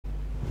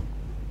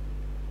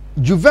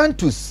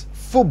Juventus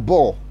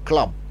Football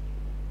Club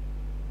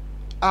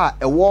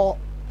ewo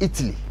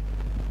Italy.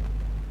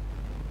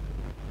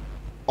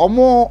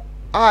 Omo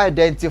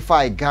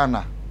identify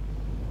Ghana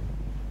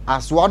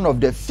as one of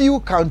the few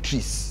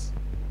countries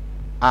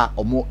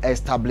omo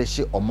establish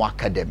omo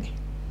academy.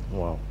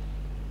 Wow.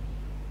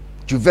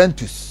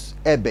 Juventus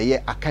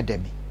ebeye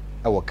academy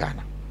ewo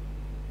Ghana.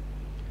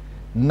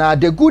 Now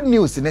the good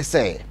news in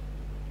say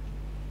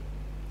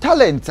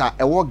talent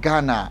ewo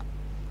Ghana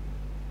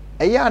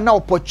na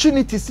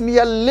opportunities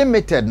near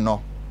limited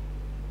no.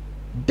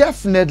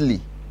 Definitely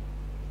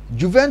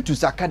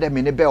Juventus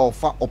Academy ne be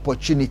offer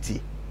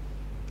opportunity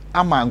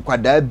ama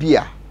nkwada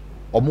bia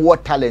omo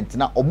talent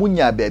na omo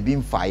nya baabi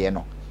mfaaye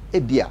no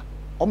ebia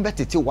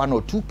ombetete 1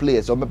 or 2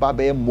 players omeba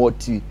be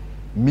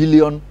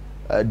multi-million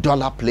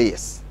dollar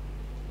players.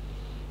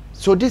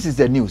 So this is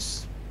the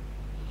news.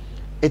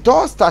 It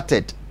all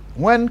started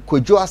when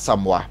Kwadwo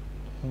Asamoah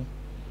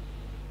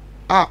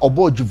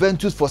about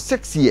Juventus for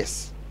 6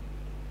 years,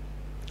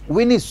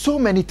 winning so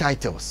many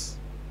titles.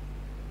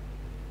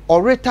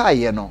 Or retire,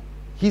 you know,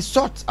 he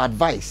sought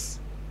advice.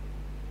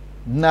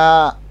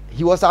 Now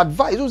he was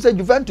advised. Who said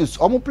Juventus?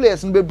 Omo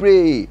players in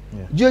Bebre.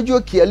 Giorgio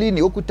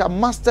Chiellini okuta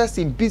masters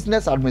in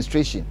business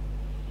administration.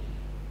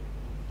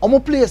 Omo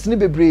players in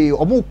Bebre.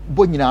 Omo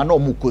bonyina na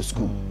omo ko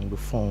school.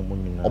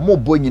 Omo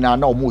bonyina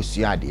na omo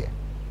suade.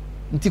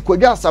 Nti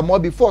Kwadwo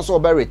Asamoah before so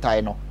be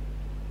retire no,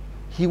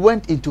 he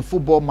went into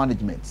football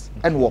management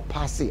and was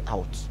passing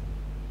out.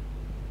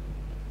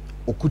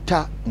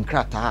 Okuta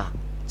nkrata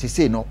to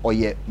say no or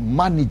ye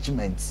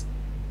management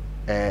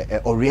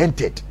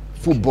oriented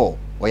football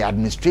or ye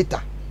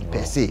administrator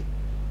per se.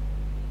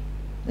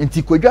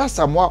 Nti Kwadwo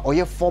Asamoah or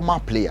ye former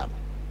player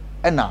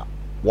ena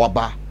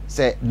waba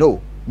say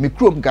no me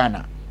krom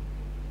Ghana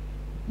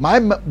my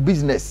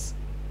business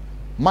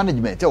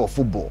management or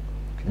football.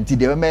 Nti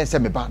the men say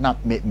me ba na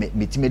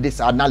me time this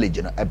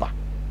knowledge no eba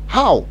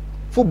how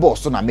football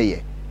so na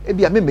me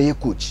ebia me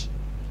coach.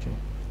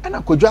 And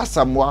Kwadwo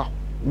Asamoah,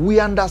 we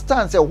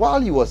understand say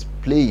while he was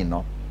playing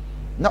no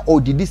na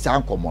odidi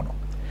san komo no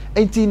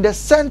and in the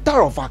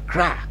center of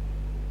Accra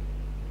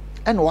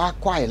and we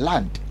acquire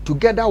land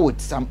together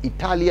with some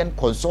Italian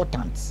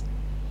consultants.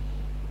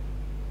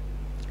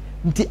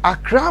 Nti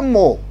Accra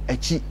mo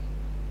echi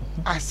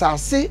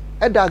asase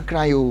eda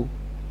Accra yo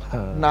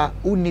na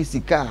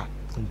unisika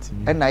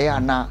ena ya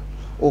na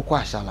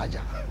okwa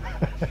shalaja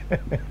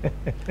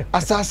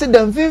asase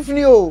dan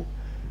fifni o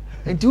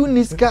nti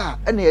uniska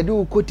ena yede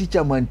okọ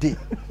teacher mante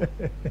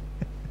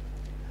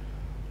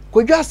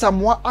Kwadwo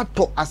Asamoah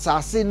ato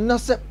asase na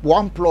se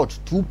 1 plot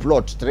 2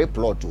 plot 3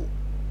 plot o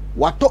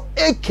wato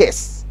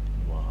acres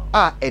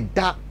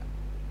eda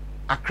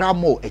Accra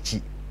mo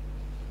echi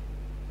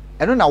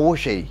eno na wo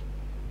hwe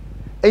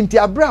enti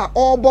abra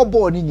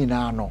obobo ni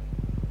nyina no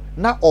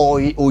na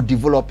o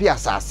develop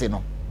asase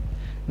no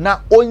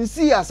na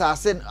onsi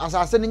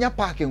asase nya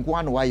parking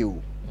nko na wayo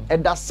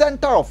at the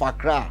center of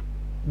Accra,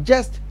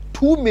 just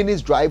 2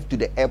 minutes drive to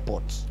the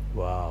airport.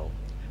 Wow.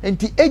 And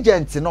the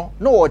agents no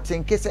what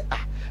think say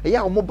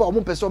ya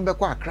omo person be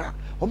kwa Accra,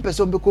 omo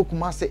person be ko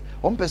Kumasi,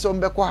 omo person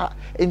be kwa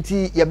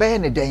enti ye be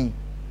ne den.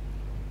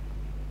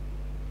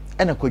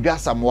 And Kwadwo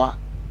Asamoah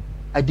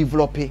a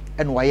develop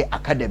and why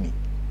academy.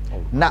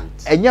 Na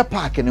enya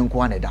parking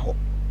nko na da ho.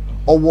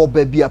 Owo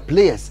baby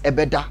players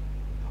ebeda,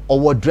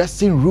 owo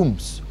dressing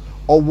rooms,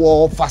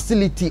 owo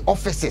facility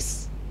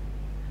offices.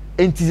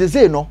 Enti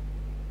ze no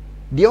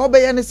de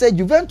obeye ne say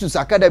Juventus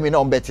Academy na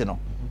ombeti no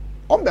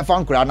ombe fa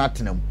nkura na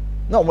tenam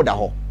na omoda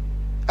ho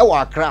e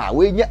wa Accra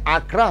we nye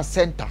Accra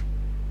Center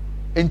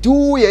enti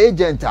wo ye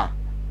agent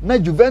na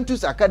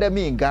Juventus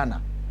Academy in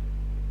Ghana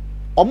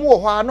omo wo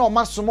ho na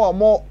omasoma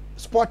omo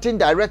sporting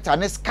director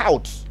and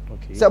scout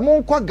se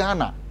mo nkwa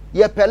Ghana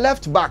ye per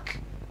left back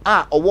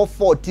owo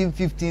 14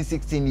 15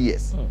 16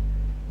 years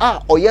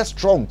oye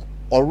strong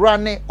or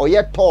running or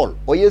ye tall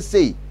or ye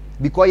say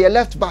because ye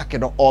left back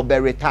no or be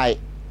retire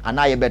and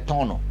I be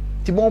turn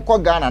ti mo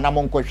nkọ Ghana na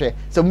mo nkọ hwe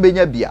se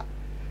mbenya bia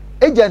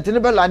agent ne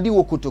be landi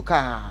wo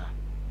kotoka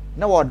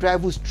na wo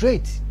drive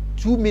straight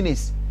 2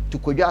 minutes to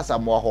Kwadwo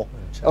Asamoah ho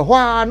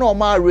ehwa na o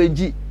ma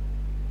arrange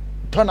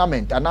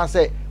tournament and I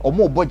say o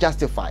mo bo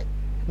justify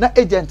na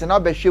agent na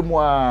be hwe mu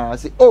a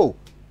say oh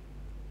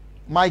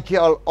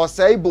Michael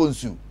Osei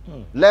Bonsu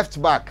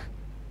left back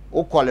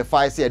o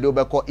qualify say de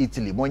obekọ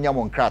Italy mo nya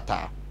mo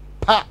nkrata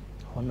pa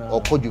o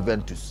ko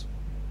Juventus.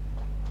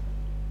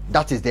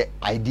 That is the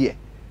idea.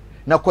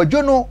 Now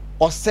Kwadwo no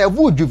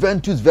observe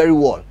Juventus very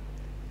well.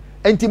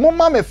 Enti mo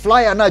ma me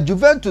flyer na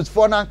Juventus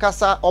for na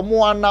nkasa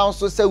omo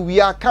announce say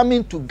we are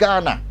coming to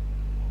Ghana.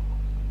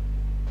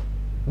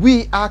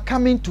 We are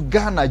coming to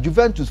Ghana.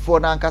 Juventus for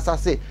na nkasa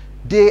say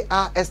they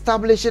are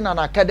establishing an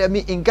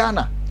academy in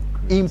Ghana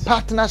in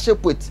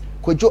partnership with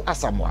Kwadwo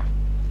Asamoah.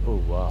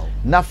 Oh wow.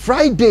 Na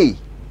Friday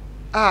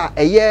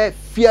eye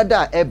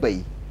fiada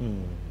ebay.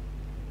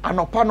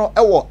 Anopa no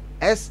ewo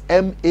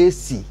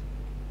SMAC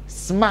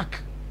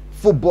Smack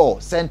Football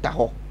Center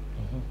ho.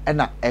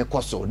 Na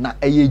ekoso na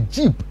eye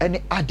Jeep any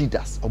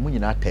Adidas omo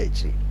nyina ta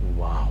echi.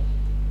 Wow.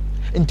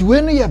 Into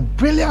when you a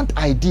brilliant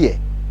idea,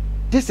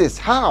 this is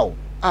how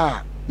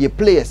your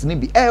players need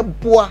be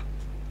able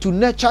to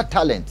nurture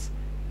talent.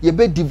 You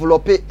be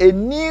develop a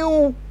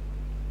new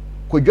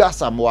Kwadwo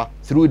Asamoah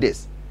through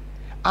this.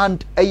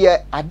 And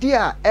a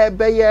idea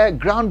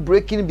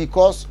groundbreaking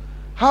because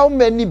how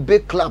many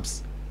big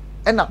clubs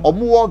and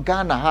omuo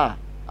Ghana ha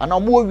and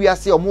omuo we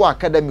say omuo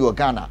academy of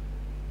Ghana?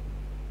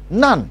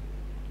 None.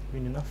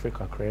 In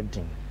Africa,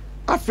 creating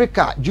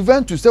Africa,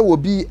 Juventus will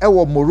be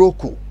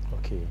Morocco.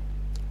 okay.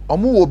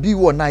 Omu will be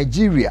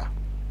Nigeria.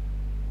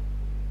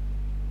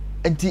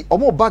 Enti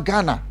omo ba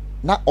Ghana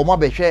na omo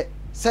behwe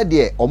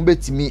said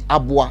ombetimi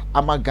aboa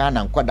ama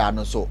Ghana nkwada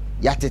no so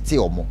yatete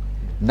omo.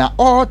 Na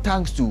all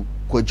thanks to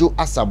Kwadwo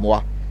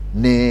Asamoah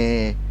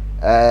ne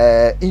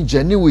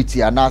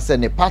ingenuity and ase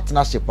ne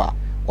partnership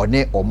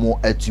one omo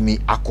atumi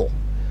akọ.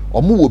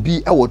 Omo will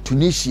be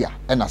Tunisia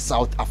and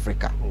South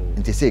Africa.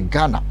 And they say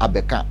Ghana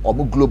abeka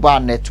omo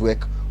global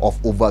network of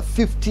over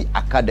 50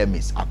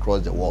 academies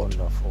across the world.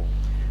 Wonderful.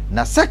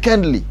 Now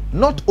secondly,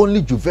 not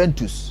only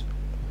Juventus,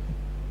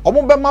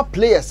 omo bema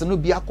players no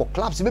be akọ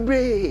clubs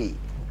bebre.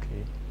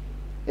 Okay.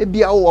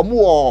 Ebia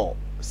omo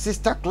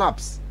sister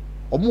clubs,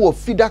 omo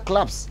feeder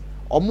clubs,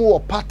 omo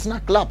partner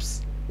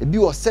clubs, ebi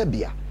wo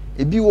Serbia,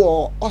 ebi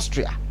wo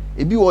Austria,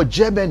 ebi wo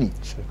Germany.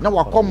 Na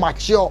wako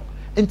mature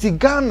inti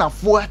Ghana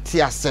for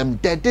tiasem.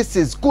 This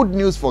is good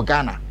news for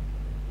Ghana.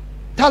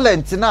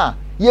 Talent na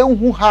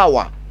yenhu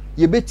hawa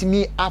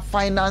yebetimi a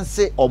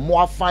finance or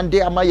more fund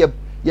ama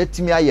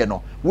yetimi aye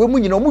no. We mu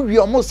nyina mu wi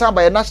omo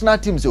samba national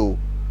teams o.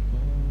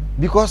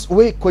 Because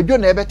we Kwadwo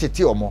na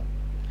ebetete omo.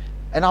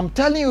 And I'm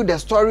telling you the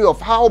story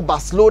of how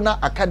Barcelona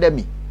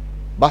Academy,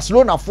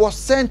 Barcelona for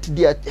sent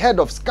their head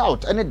of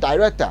scout and a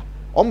director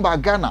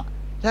omba Ghana.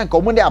 Na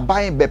nkomo dey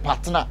aban be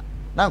partner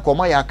na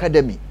nkomo ya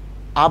academy.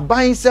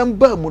 Aban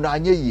semba mu na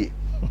anye ye.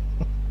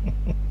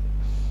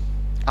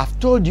 I've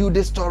told you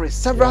this story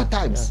several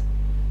times.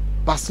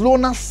 Yeah.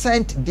 Barcelona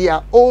sent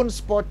their own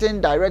sporting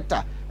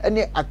director and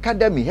the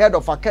academy, head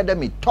of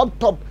academy,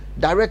 top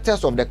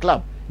directors of the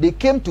club. They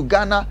came to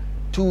Ghana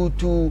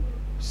to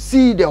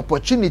see the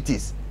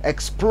opportunities,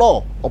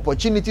 explore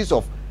opportunities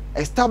of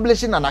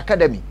establishing an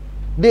academy.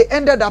 They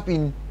ended up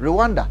in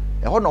Rwanda.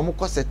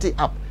 Set it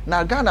up.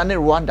 Now Ghana and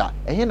Rwanda,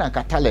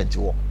 a talent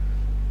war.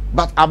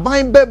 But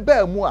abain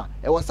bebe mua,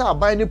 it was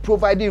abain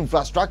providing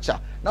infrastructure.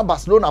 Now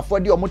Barcelona for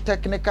the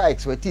technical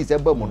expertise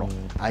ebe mo no.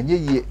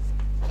 Anye ye.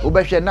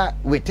 Obehwe na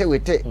wete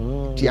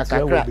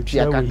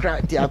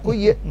tiakakra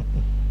tiakoye.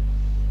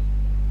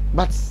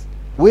 But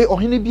we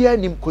ohini bia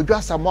nim Kwadwo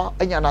Asamoah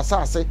anya na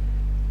asase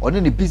oni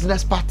the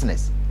business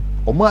partners.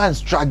 Omo and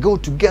struggle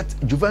to get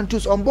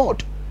Juventus on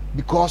board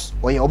because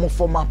we are a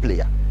former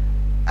player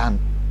and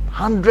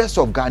hundreds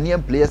of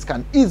Ghanaian players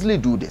can easily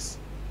do this.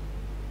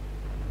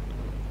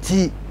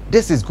 See,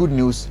 this is good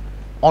news.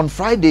 On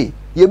Friday,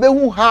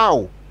 yebehu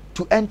how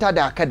to enter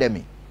the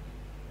academy.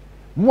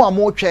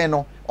 More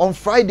channel on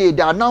Friday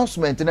the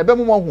announcement and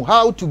ebe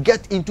how to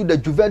get into the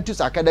Juventus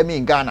Academy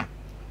in Ghana.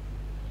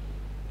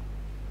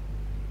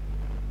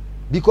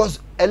 Because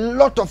a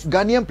lot of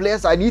Ghanaian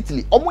players are in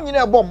Italy. Omo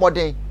nyina ebo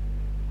modern.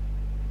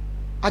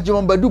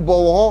 Ajimombadu bo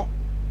ho.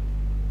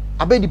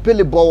 Abedi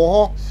Pele bo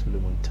ho.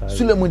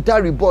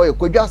 Sulemuntari boy,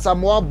 Kwadwo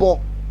Asamoah bo.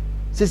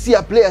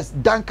 Sesia players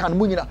Duncan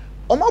munyina.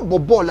 Omo bo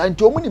ball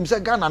anti omo nim se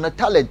Ghana na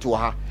talent wo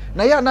ha.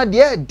 Na ya na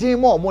de din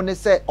mo omo ne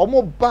se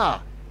omo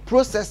ba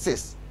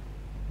processes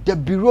the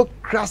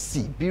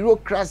bureaucracy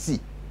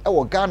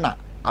ewo Ghana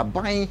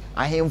aban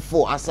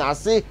ahemfo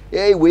asase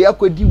we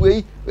akodi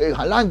we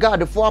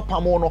halanga for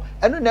apamo no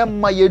eno na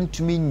ma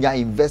yentumi nya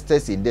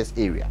investors in this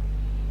area.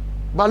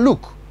 But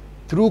look,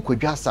 through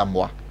Kwadwo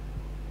Asamoah,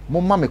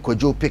 momma me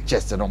Kwadwo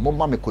pictures no,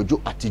 momma me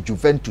Kwadwo at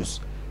Juventus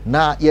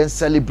na yen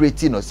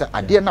celebrating no say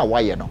ade na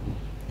waye no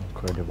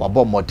incredible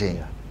wabo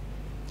modern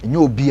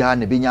nyo bia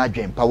na benya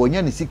adwen pa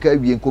wonya ne sika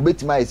wie nko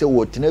betima ye say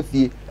wo tena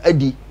fie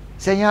adi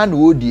senya na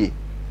odie.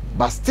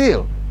 But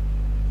still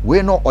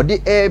we no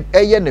ode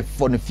eye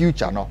for the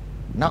future no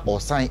na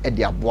osan e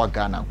de aboa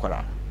Ghana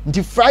nkwara.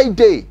 Nti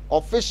Friday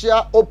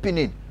official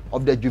opening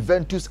of the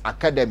Juventus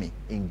Academy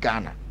in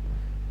Ghana.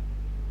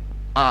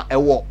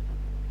 Ewo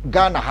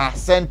Ghana ha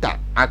center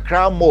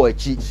Accra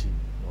Moachi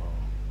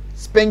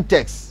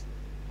Spintex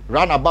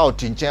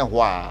roundabout in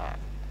Chenhua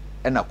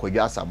and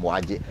Kwadwo Asamoah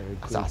age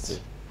asase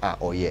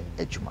oye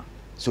ejuma.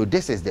 So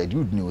this is the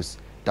good news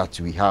that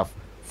we have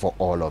for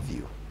all of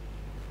you.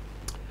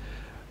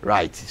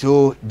 Right,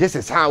 so this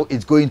is how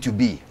it's going to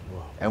be.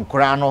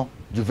 Enkrano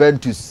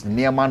Juventus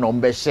niema no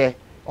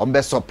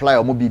ombe supply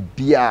omo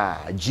bibia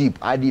Jeep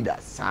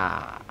Adidas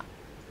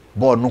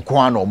bo no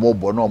kwa no mo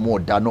bo no mo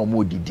da no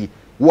mo didi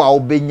wa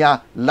obenya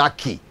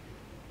lucky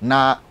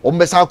na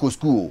ombe sa ko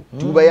school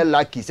to be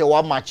lucky say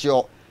wa match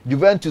your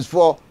Juventus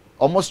for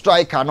almost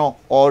striker no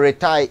or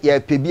retire ya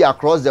pebi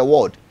across the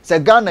world say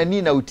Ghana ni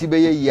na utibe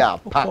ye ya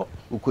pa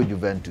uko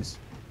Juventus.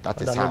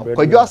 That is how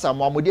Kwadwo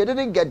Asamoah mo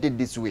didn't get it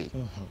this way.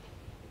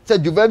 Say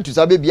Juventus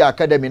abebi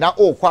academy na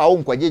kwa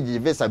onkwaje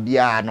visa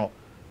bia no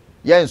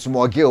yen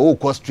sumoge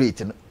ko straight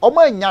no omo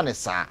anya ne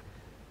sa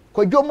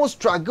Kwadwo mo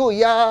struggle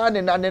ya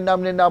ne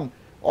nam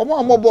omo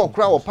amobo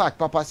kra wo park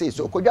papa say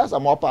so Kwadwo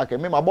Asamoah park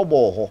me ma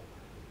bobo ho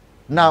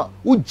na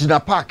ugina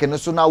park no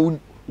so na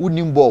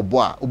unim bo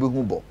a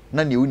obehu bo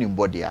na ne unim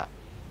bo dia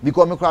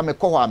because me kra me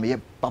ko ho am ye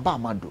baba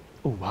amado.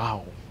 Oh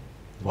wow.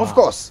 Of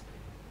course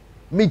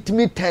me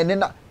ten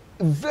na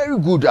very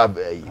good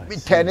me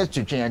ten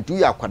to change to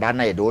ya kwada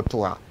na ye do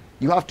to ha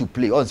you have to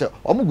play on say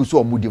omo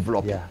guso omo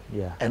develop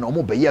and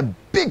omo be a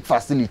big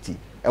facility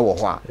e wo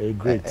ho a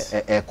great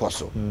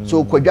koso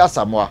so Kwadwo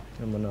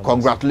Asamoah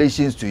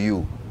congratulations to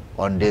you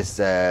on this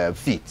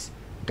feat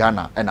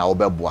Ghana and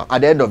Obeboa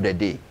at the end of the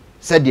day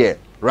said yeah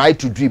right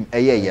to dream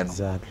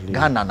exactly.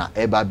 Ghana na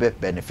eba be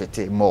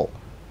benefit more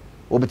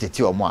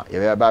obeteti omo a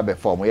ye ba be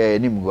form ye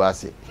nim go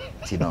ase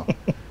you know.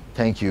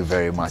 Thank you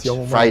very much.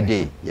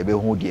 Friday ye be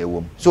hu de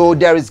ewom so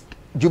there is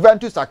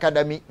Juventus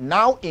Academy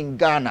now in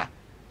Ghana.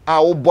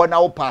 Born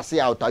now pass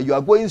out, you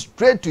are going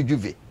straight to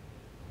Juve.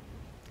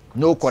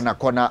 No corner